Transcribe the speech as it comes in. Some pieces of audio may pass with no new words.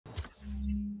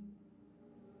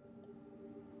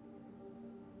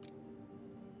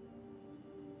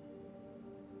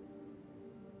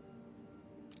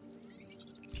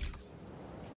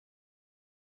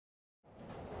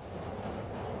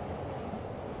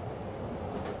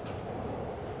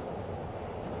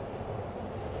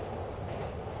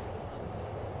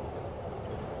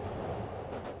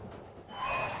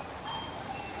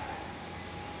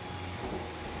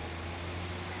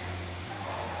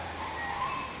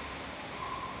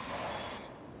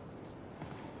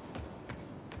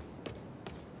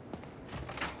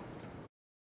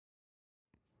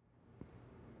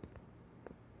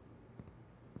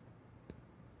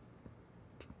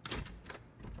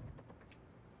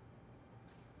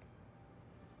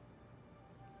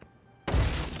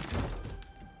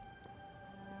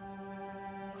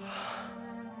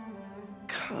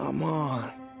Come on.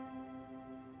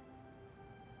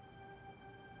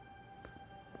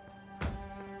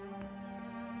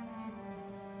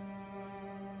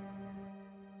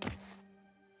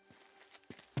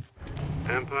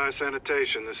 Empire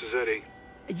Sanitation, this is Eddie.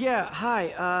 Yeah,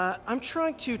 hi. I'm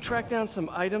trying to track down some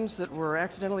items that were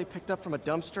accidentally picked up from a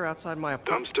dumpster outside my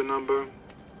apartment. Dumpster number?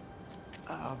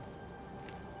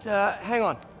 Hang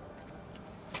on.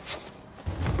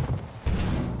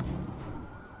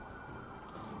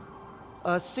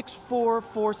 Uh,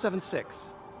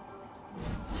 64476.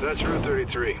 That's Route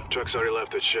 33. Truck's already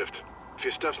left its shift. If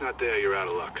your stuff's not there, you're out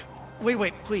of luck.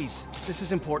 Wait, please. This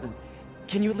is important.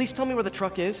 Can you at least tell me where the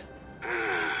truck is?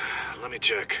 Let me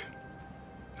check.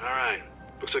 Alright.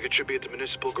 Looks like it should be at the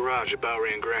municipal garage at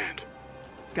Bowery and Grand.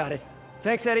 Got it.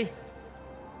 Thanks, Eddie.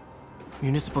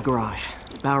 Municipal garage,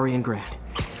 Bowery and Grand.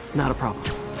 Not a problem.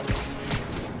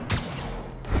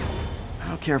 I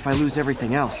don't care if I lose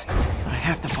everything else, but I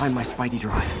have to find my Spidey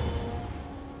drive.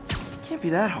 Can't be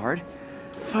that hard.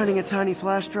 Finding a tiny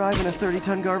flash drive in a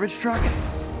 30-ton garbage truck.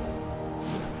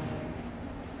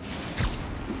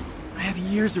 I have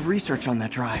years of research on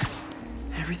that drive.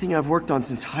 Everything I've worked on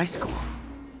since high school.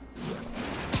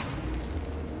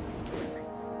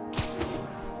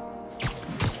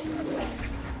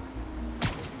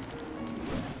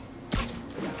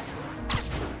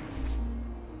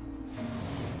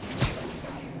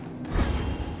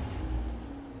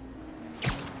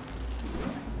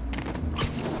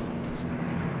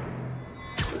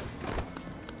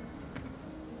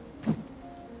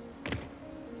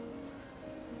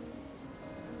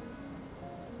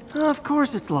 Of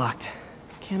course it's locked.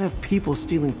 Can't have people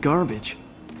stealing garbage.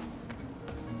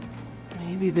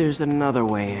 Maybe there's another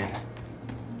way in.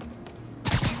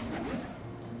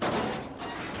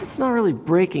 It's not really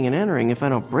breaking and entering if I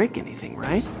don't break anything,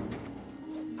 right?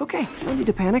 Okay, no need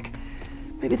to panic.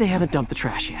 Maybe they haven't dumped the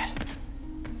trash yet.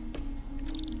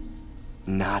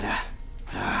 Nada.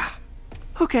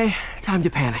 Okay, time to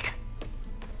panic.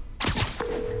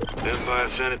 Empire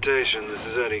Sanitation, this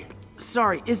is Eddie.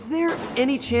 Sorry, is there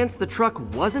any chance the truck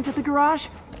wasn't at the garage?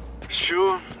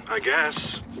 Sure, I guess.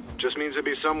 Just means it'd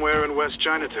be somewhere in West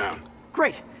Chinatown.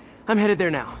 Great. I'm headed there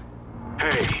now.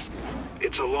 Hey,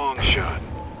 it's a long shot,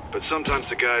 but sometimes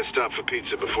the guys stop for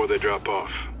pizza before they drop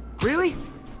off. Really?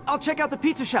 I'll check out the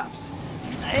pizza shops.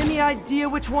 Any idea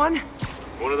which one?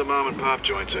 One of the mom and pop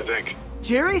joints, I think.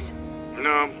 Jerry's?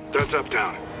 No, that's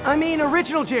uptown. I mean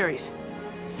original Jerry's.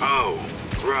 Oh,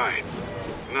 right.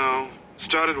 No,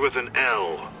 started with an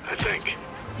L, I think.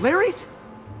 Larry's?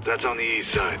 That's on the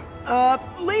east side.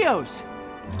 Leo's.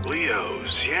 Leo's,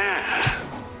 yeah.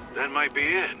 That might be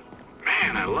it.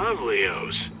 Man, I love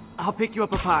Leo's. I'll pick you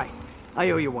up a pie. I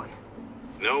owe you one.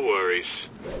 No worries.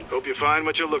 Hope you find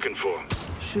what you're looking for.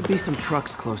 Should be some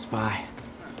trucks close by.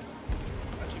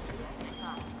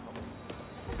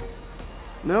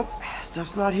 Nope,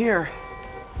 stuff's not here.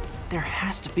 There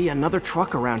has to be another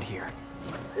truck around here.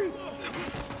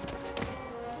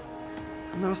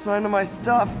 No sign of my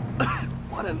stuff.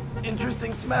 What an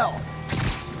interesting smell.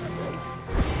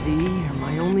 Eddie, you're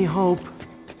my only hope.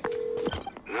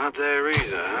 Not there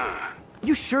either, huh?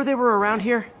 You sure they were around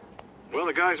here? Well,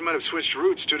 the guys might have switched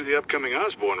routes due to the upcoming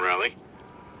Osborne rally.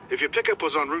 If your pickup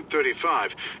was on Route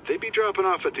 35, they'd be dropping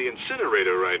off at the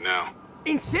incinerator right now.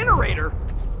 Incinerator?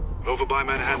 Over by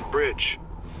Manhattan Bridge.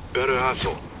 Better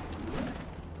hustle.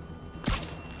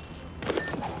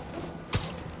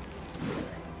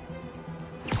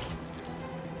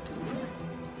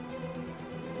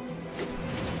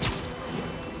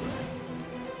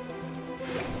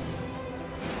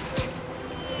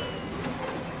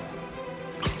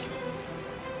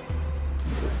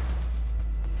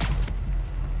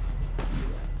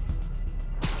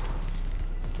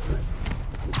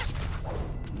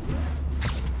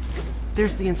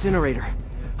 There's the incinerator.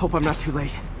 Hope I'm not too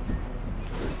late.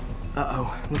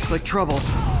 Uh-oh, looks like trouble.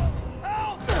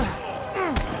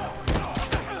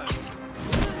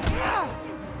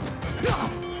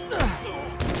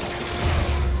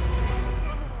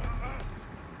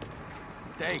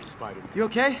 Thanks, Spider-Man. You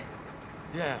okay?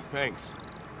 Yeah, thanks.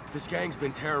 This gang's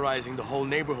been terrorizing the whole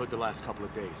neighborhood the last couple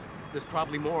of days. There's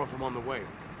probably more of them on the way.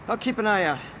 I'll keep an eye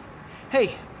out.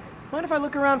 Hey, mind if I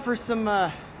look around for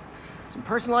some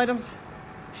personal items?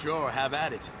 Sure, have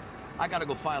at it. I gotta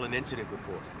go file an incident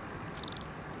report.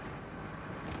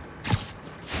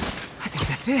 I think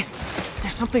that's it.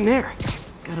 There's something there.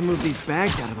 Gotta move these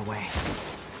bags out of the way.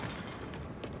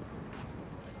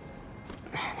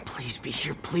 Please be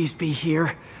here, please be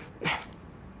here.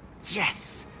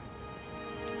 Yes!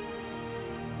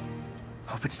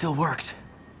 Hope it still works.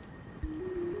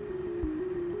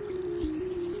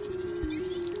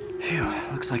 Phew,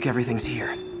 looks Looks like everything's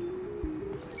here.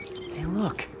 Hey,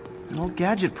 look. An old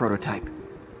gadget prototype.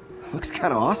 Looks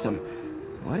kind of awesome.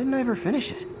 Why didn't I ever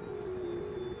finish it?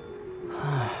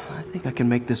 I think I can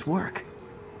make this work.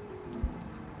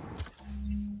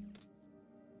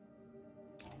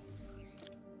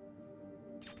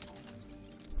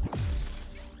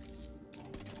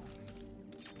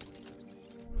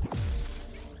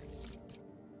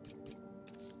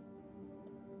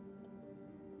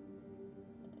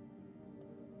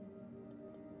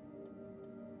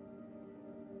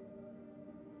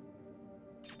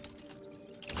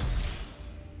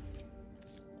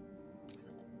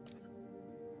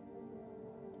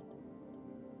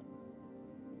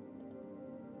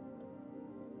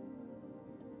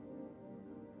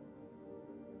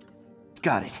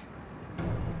 Got it.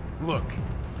 Look,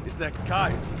 it's that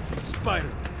guy. It's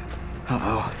Spider-Man.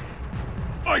 Uh-oh.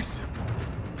 Ice him!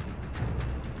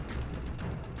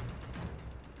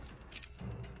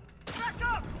 Back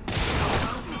up!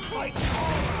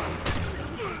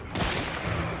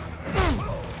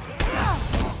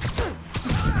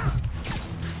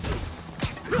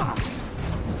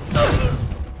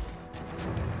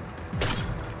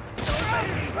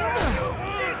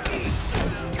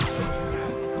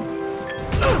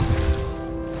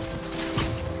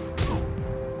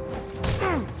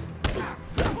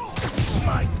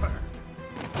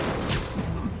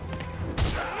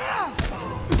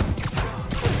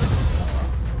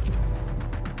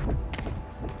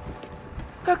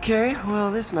 Okay,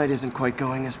 well, this night isn't quite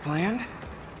going as planned.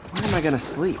 Where am I gonna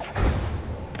sleep?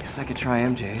 Guess I could try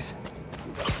MJ's.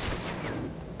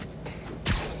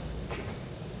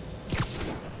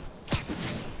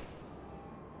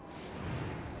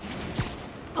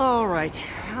 All right,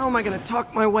 how am I gonna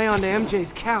talk my way onto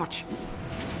MJ's couch?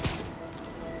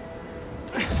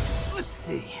 Let's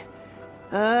see.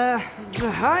 Hi,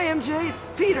 MJ, it's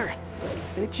Peter.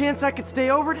 Any chance I could stay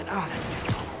over to... Oh, that's too far.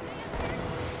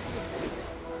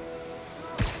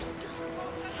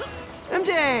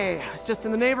 MJ! I was just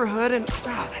in the neighborhood and...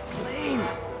 Oh, that's lame.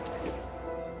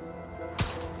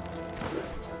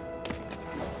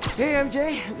 Hey,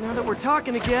 MJ. Now that we're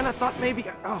talking again, I thought maybe...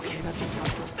 Okay, that just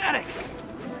sounds pathetic.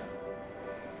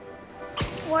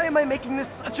 Why am I making this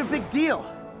such a big deal?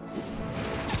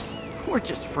 We're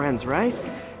just friends, right?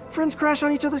 Friends crash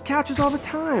on each other's couches all the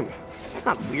time. It's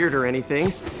not weird or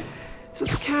anything. It's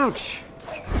just a couch.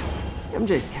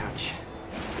 MJ's couch.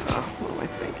 Oh, what am I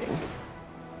thinking?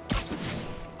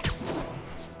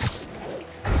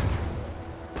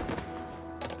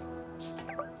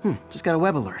 Just got a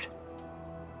web alert.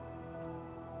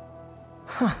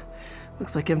 Huh.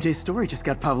 Looks like MJ's story just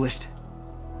got published.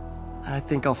 I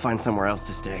think I'll find somewhere else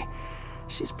to stay.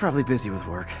 She's probably busy with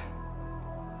work.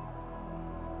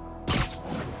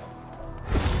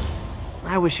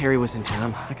 I wish Harry was in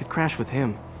town. I could crash with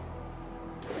him.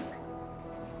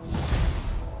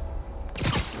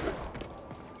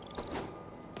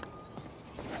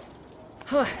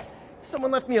 Huh.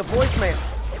 Someone left me a voicemail.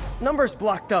 Number's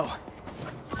blocked, though.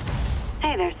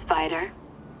 Hey there, Spider.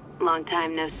 Long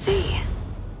time no see.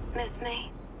 Miss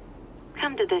me?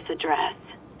 Come to this address.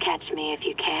 Catch me if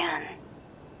you can.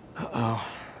 Uh-oh.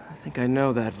 I think I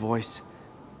know that voice.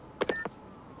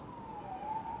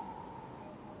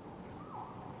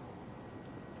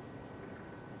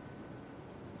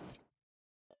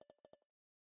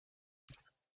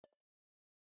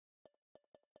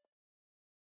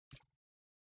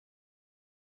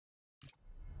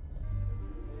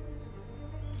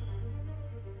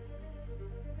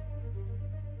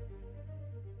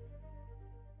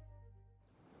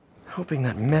 Hoping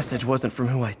that message wasn't from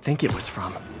who I think it was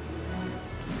from.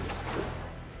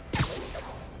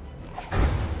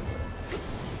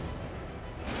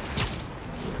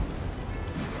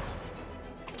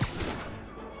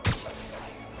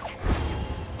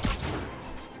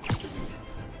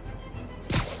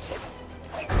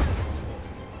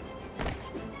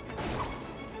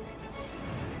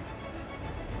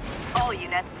 All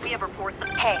units, we have reports.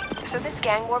 Hey, so this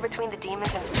gang war between the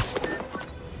demons and...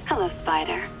 Hello,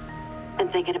 Spider. Been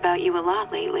thinking about you a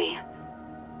lot lately.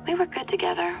 We were good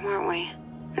together, weren't we?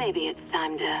 Maybe it's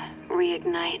time to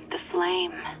reignite the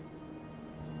flame.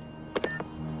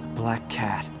 Black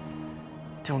Cat.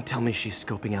 Don't tell me she's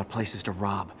scoping out places to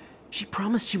rob. She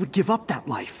promised she would give up that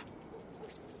life.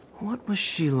 What was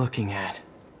she looking at?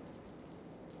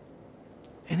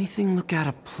 Anything look out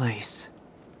of place?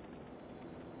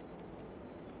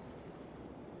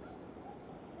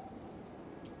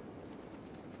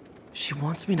 She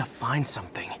wants me to find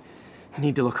something. I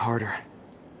need to look harder.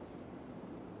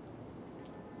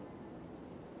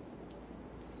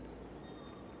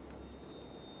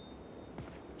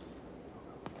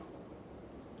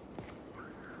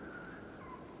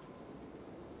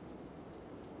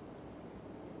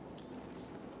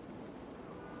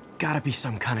 gotta be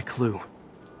some kind of clue.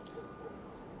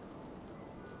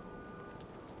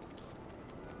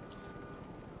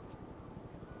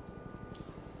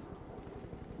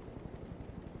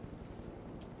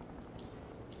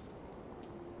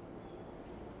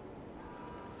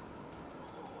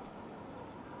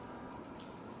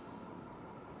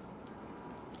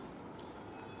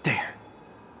 There.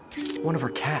 One of her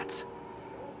cats.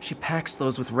 She packs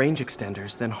those with range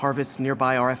extenders, then harvests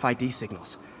nearby RFID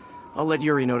signals. I'll let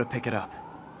Yuri know to pick it up.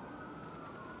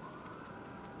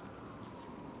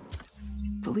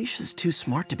 Felicia's too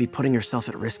smart to be putting herself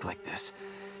at risk like this.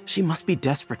 She must be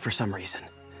desperate for some reason.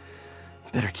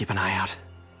 Better keep an eye out.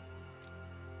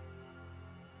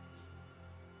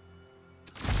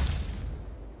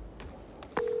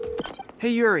 Hey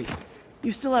Yuri,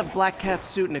 you still have Black Cat's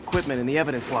suit and equipment in the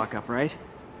evidence lockup, right?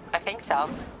 I think so.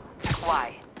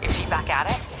 Why? Is she back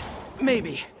at it?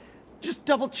 Maybe. Just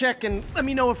double check and let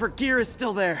me know if her gear is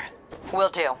still there. Will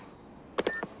do.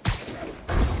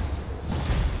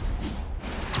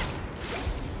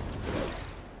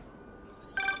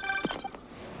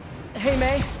 Hey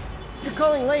May, you're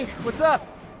calling late. What's up?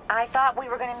 I thought we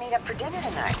were gonna meet up for dinner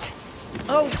tonight.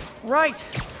 Oh, right.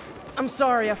 I'm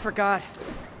sorry, I forgot.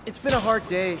 It's been a hard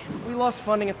day. We lost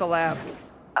funding at the lab.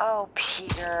 Oh,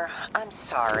 Peter, I'm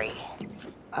sorry.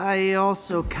 I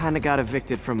also kinda got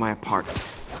evicted from my apartment.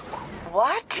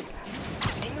 What?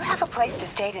 Do you have a place to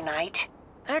stay tonight?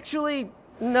 Actually,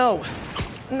 no.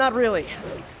 Not really.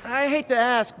 I hate to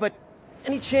ask, but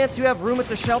any chance you have room at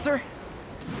the shelter?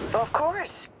 Of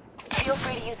course. Feel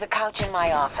free to use the couch in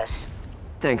my office.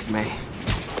 Thanks, May.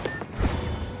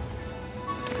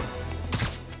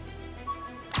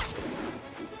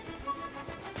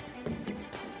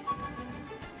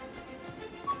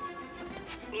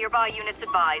 Nearby units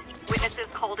advised. Witnesses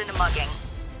called into mugging.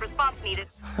 Response needed.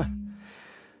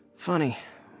 Funny.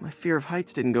 My fear of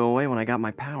heights didn't go away when I got my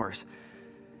powers.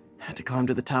 Had to climb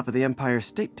to the top of the Empire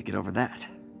State to get over that.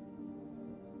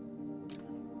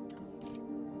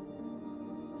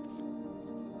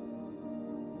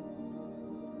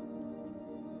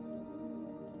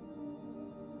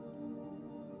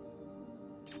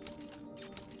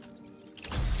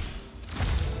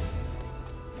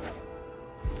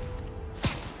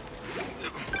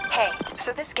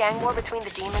 So this gang war between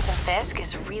the demons and Fisk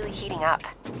is really heating up.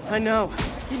 I know.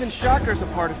 Even Shocker's a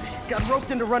part of it. Got roped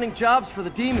into running jobs for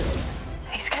the demons.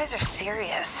 These guys are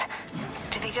serious.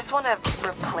 Do they just want to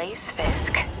replace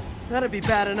Fisk? That'd be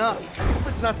bad enough. Hope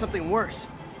it's not something worse.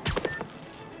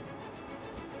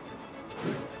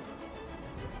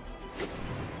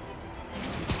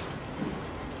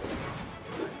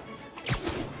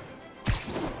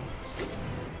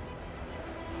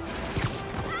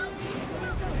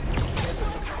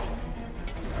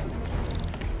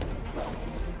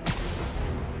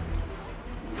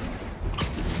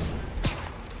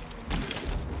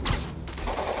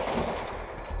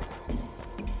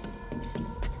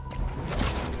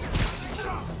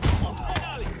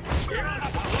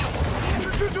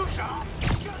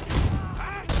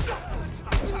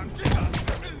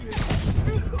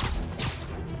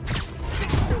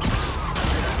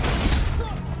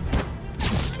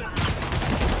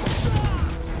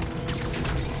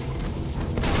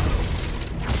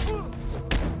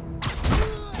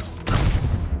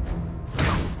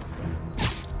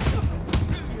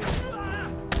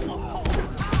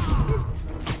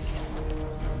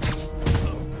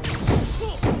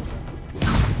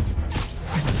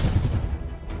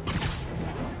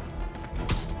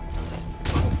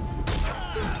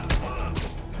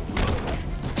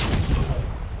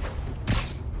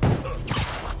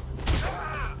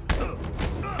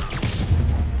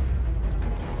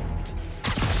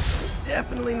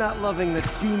 Definitely not loving the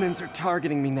demons are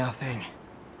targeting me now thing.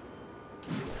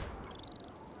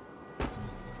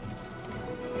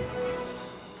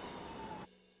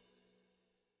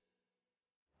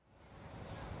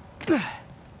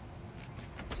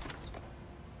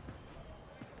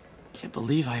 Can't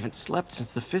believe I haven't slept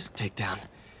since the Fisk takedown.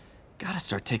 Gotta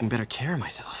start taking better care of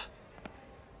myself.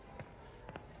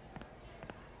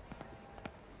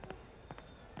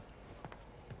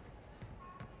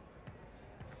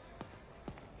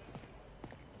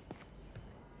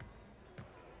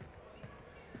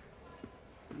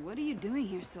 What are you doing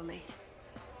here so late?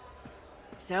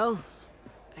 So,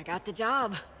 I got the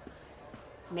job.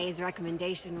 May's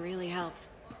recommendation really helped.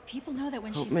 People know that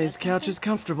when Hope she May's says couch is something,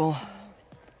 comfortable.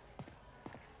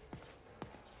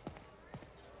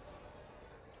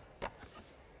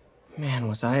 Man,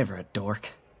 was I ever a dork.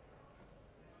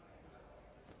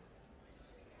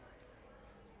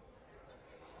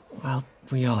 Well,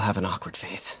 we all have an awkward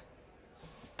phase.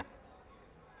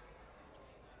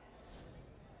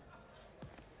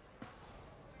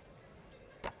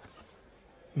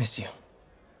 Miss you.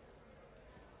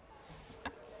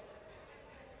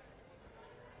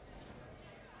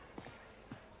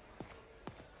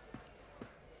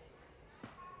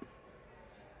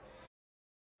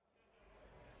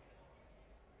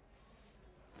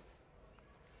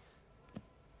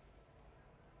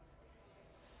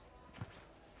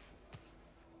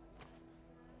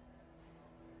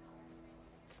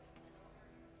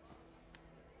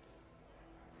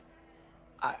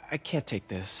 I can't take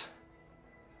this.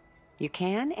 You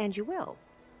can, and you will.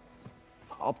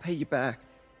 I'll pay you back.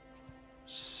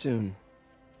 Soon.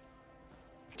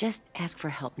 Just ask for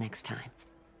help next time.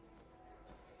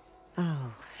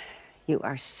 Oh, you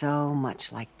are so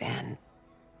much like Ben.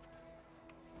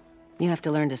 You have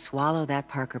to learn to swallow that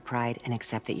Parker pride and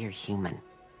accept that you're human,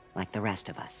 like the rest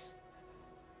of us.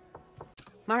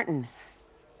 Martin.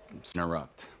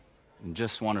 Interrupt.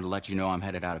 Just wanted to let you know I'm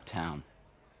headed out of town.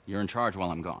 You're in charge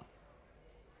while I'm gone.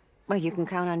 Well, you can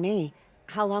count on me.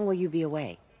 How long will you be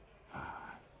away?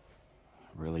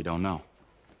 Really don't know.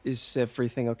 Is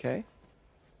everything okay?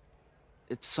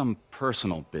 It's some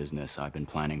personal business I've been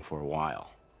planning for a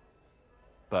while.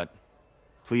 But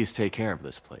please take care of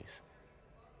this place.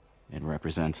 It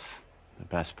represents the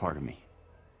best part of me.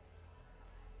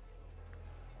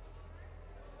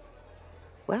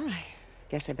 Well, I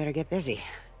guess I better get busy.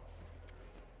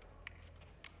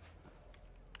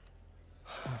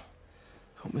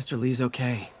 Hope Mr. Lee's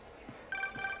okay.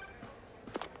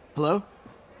 Hello?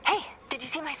 Hey, did you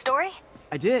see my story?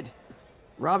 I did.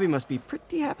 Robbie must be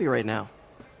pretty happy right now.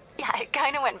 Yeah, it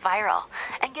kind of went viral.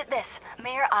 And get this,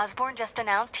 Mayor Osborn just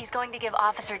announced he's going to give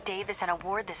Officer Davis an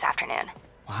award this afternoon.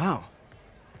 Wow.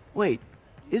 Wait,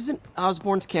 isn't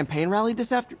Osborn's campaign rally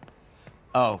this after...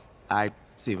 Oh, I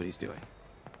see what he's doing.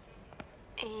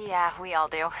 Yeah, we all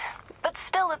do. But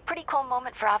still a pretty cool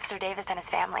moment for Officer Davis and his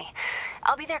family.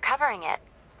 I'll be there covering it.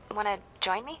 Wanna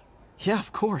join me? Yeah,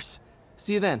 of course.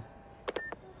 See you then.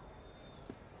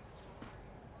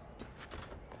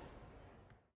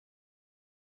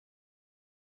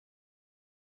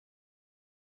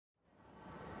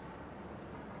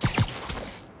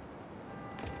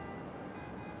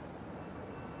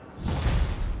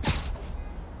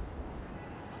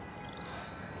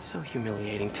 It's so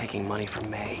humiliating taking money from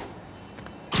May.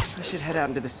 I should head out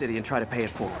into the city and try to pay it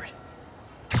forward.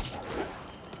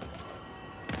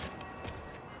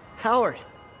 Howard,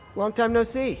 long time no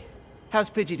see. How's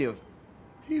Pidgey doing?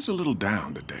 He's a little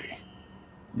down today.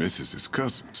 Misses his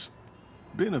cousins.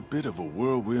 Been a bit of a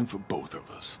whirlwind for both of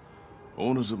us.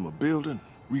 Owners of my building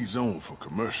rezoned for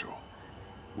commercial.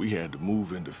 We had to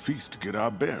move into Feast to get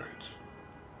our bearings.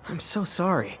 I'm so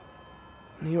sorry.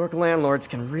 New York landlords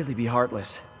can really be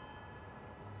heartless.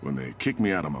 When they kicked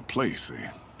me out of my place,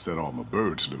 they set all my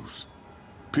birds loose.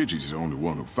 Pidgey's the only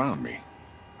one who found me.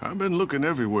 I've been looking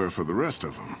everywhere for the rest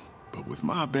of them, but with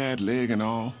my bad leg and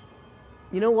all...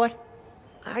 You know what?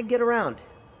 I'd get around.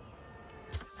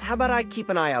 How about I keep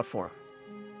an eye out for him?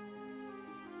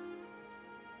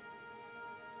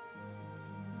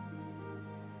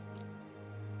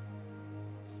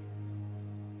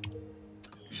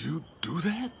 You do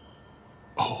that?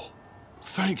 Oh,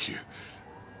 thank you.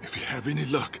 If you have any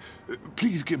luck,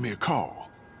 please give me a call.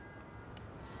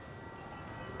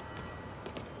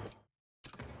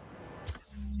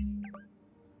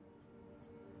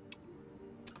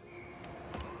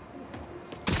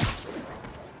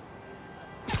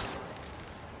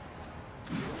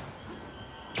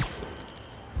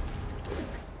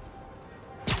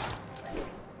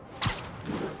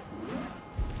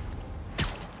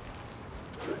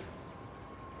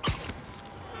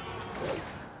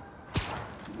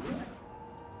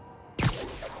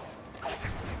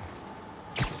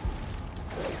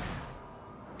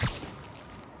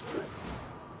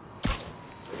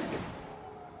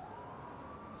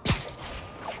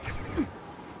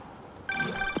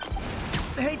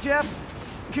 Hey, Jeff.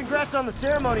 Congrats on the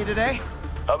ceremony today.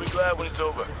 I'll be glad when it's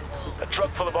over. A truck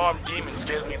full of armed demons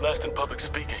scares me less than public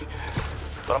speaking.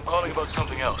 But I'm calling about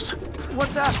something else.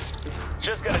 What's up?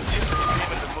 Just got a tip that the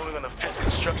demons are moving on the Fisk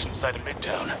construction site in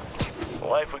Midtown. My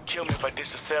wife would kill me if I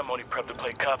ditched the ceremony prep to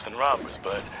play cops and robbers,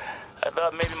 but I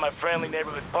thought maybe my friendly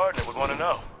neighborhood partner would want to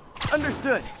know.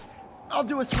 Understood. I'll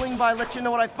do a swing by, let you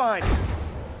know what I find.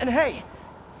 And hey,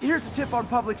 here's a tip on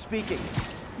public speaking.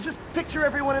 Just picture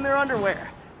everyone in their underwear.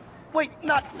 Wait,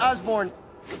 not Osborn.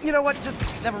 You know what?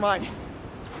 Just never mind.